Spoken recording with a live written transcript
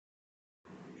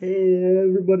Hey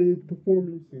everybody, it's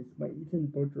Performances by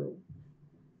Ethan Boudreau.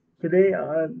 Today,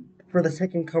 for the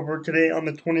second cover, today on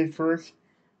the 21st,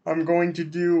 I'm going to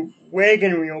do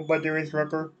Wagon Wheel by Darius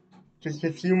Rucke. Just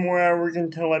a few more hours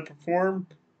until I perform.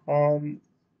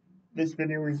 This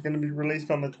video is going to be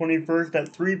released on the 21st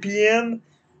at 3 p.m.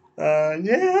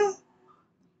 Yeah.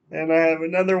 And I have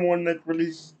another one that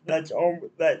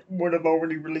would have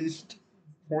already released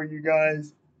for you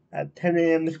guys at 10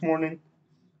 a.m. this morning.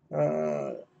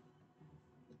 Uh,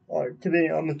 Today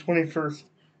on the 21st.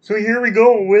 So here we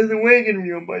go with the Wagon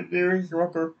Wheel by Darius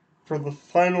Rucke for the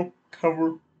final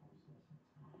cover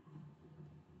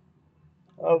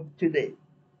of today.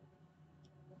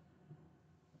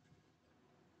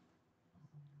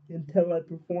 Until I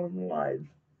perform live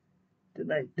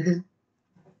tonight.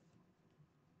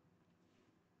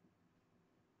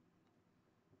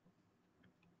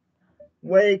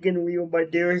 Wagon Wheel by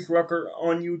Darius Rucke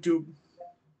on YouTube.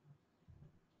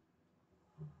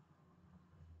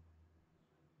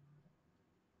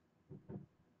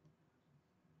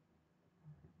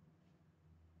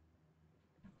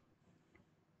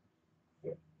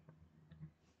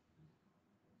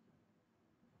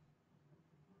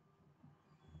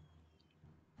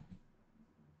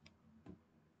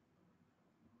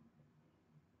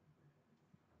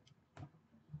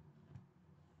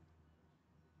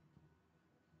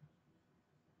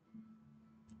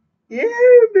 Yeah,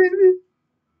 baby!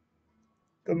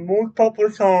 The most popular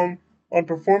song on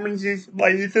Performances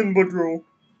by Ethan Boudreau.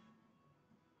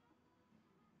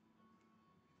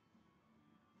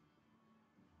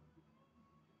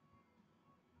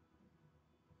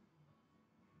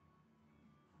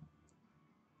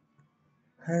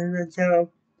 I reach out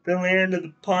the land of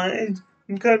the pines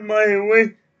and cut my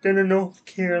way down to North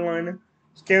Carolina,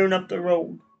 staring up the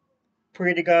road.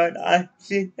 Pray to God I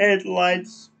see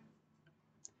headlights.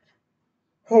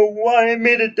 Oh, I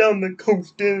made it down the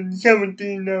coast in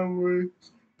 17 hours,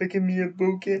 picking me a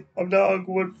bouquet of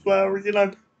dogwood flowers, and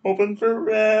I'm hoping for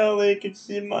Raleigh can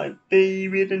see my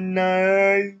baby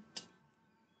tonight.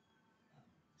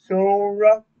 So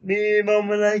rock me,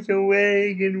 mama, like a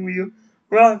wagon wheel.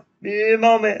 Rock me,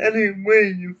 mama, any way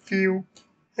you feel.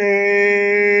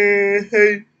 Hey,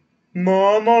 hey,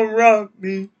 mama, rock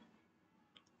me.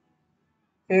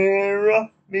 Hey,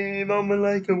 rock me, mama,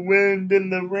 like a wind in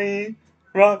the rain.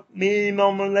 Rock me,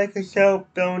 mama, like a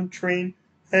southbound train.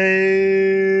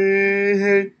 Hey,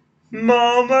 hey,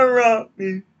 mama, rock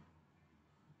me.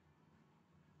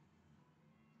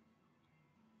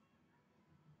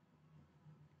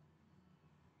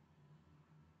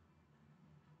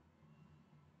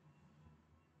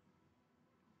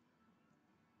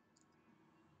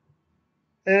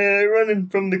 Hey, running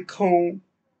from the cold.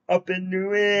 Up in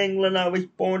New England, I was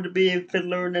born to be a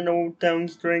fiddler in an old town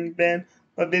string band.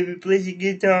 My baby plays the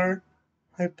guitar.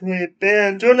 I play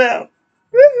banjo now.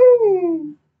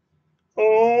 Woohoo!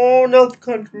 Oh, North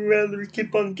Country rather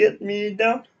keep on getting me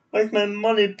down. Like my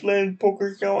money playing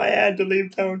poker, so I had to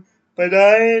leave town. But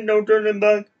I ain't no turning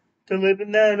back to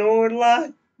living that old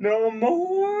life no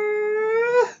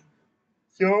more.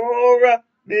 So rock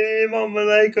me, mama,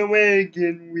 like a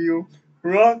wagon wheel.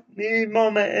 Rock me,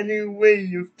 mama, any way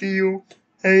you feel.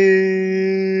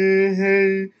 Hey,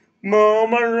 hey,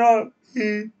 mama, rock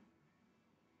me.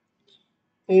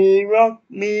 Hey, rock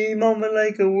me, mama,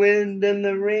 like a wind in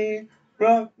the rain.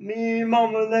 Rock me,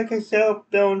 mama, like a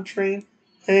southbound train.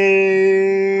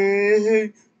 Hey,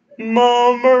 hey,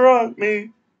 mama, rock me.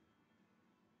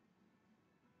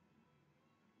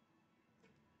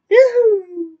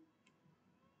 Yoo-hoo!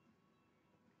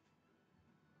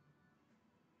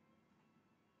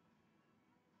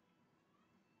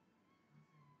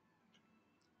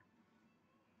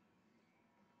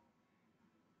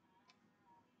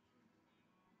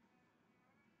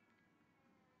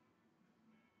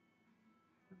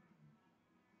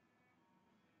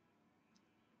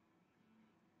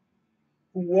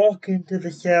 Walk into the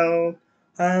south.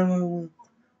 I'm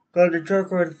got a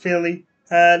truck or a Philly.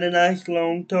 Had a nice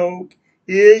long talk.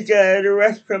 He's got a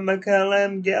rush from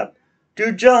McCallum Gap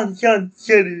to Johnson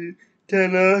City,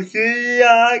 Tennessee.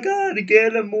 I gotta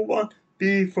get a move on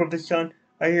before the sun.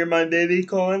 I hear my baby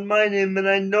calling my name, and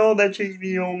I know that she's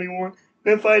the only one.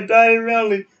 If I die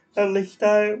early, at least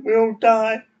I will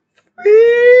die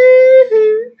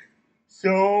free.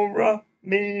 So rock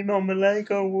me, mama, like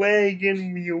a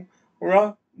wagon wheel.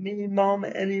 Rock me, mama,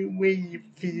 any way you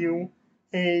feel.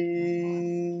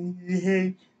 Hey,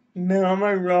 hey,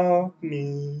 mama, rock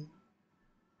me.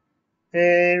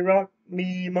 Hey, rock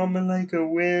me, mama, like a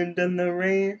wind in the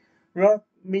rain. Rock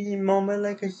me, mama,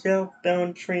 like a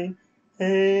southbound train.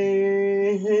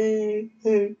 Hey, hey,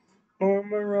 hey,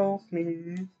 mama, rock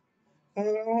me.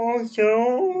 Oh,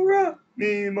 so rock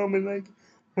me, mama like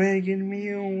wagon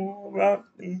wheel, rock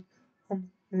me.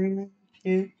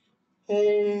 Yeah,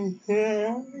 hey,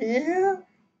 yeah, yeah,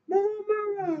 mama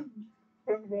rock me,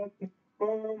 rock me,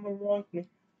 mama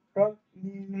rock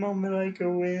me, mama like a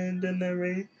wind in the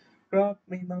rain, rock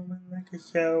me, mama like a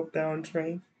southbound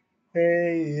train.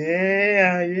 Hey,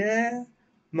 yeah, yeah,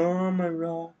 mama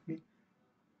rock me.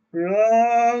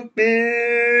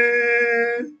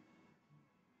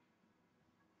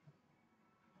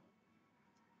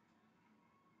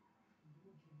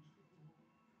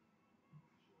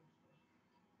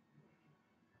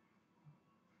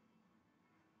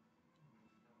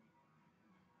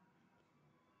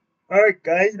 Alright,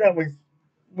 guys, that was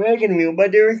Wagon Wheel by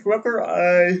Darius Rucker.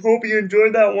 I hope you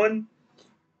enjoyed that one.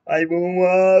 I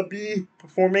will be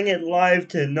performing it live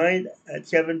tonight at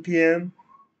 7 p.m.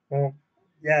 Well,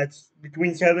 yeah, it's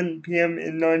between 7 p.m.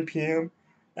 and 9 p.m.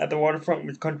 at the waterfront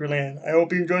with Countryland. I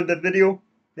hope you enjoyed that video.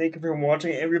 Thank you for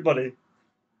watching, everybody.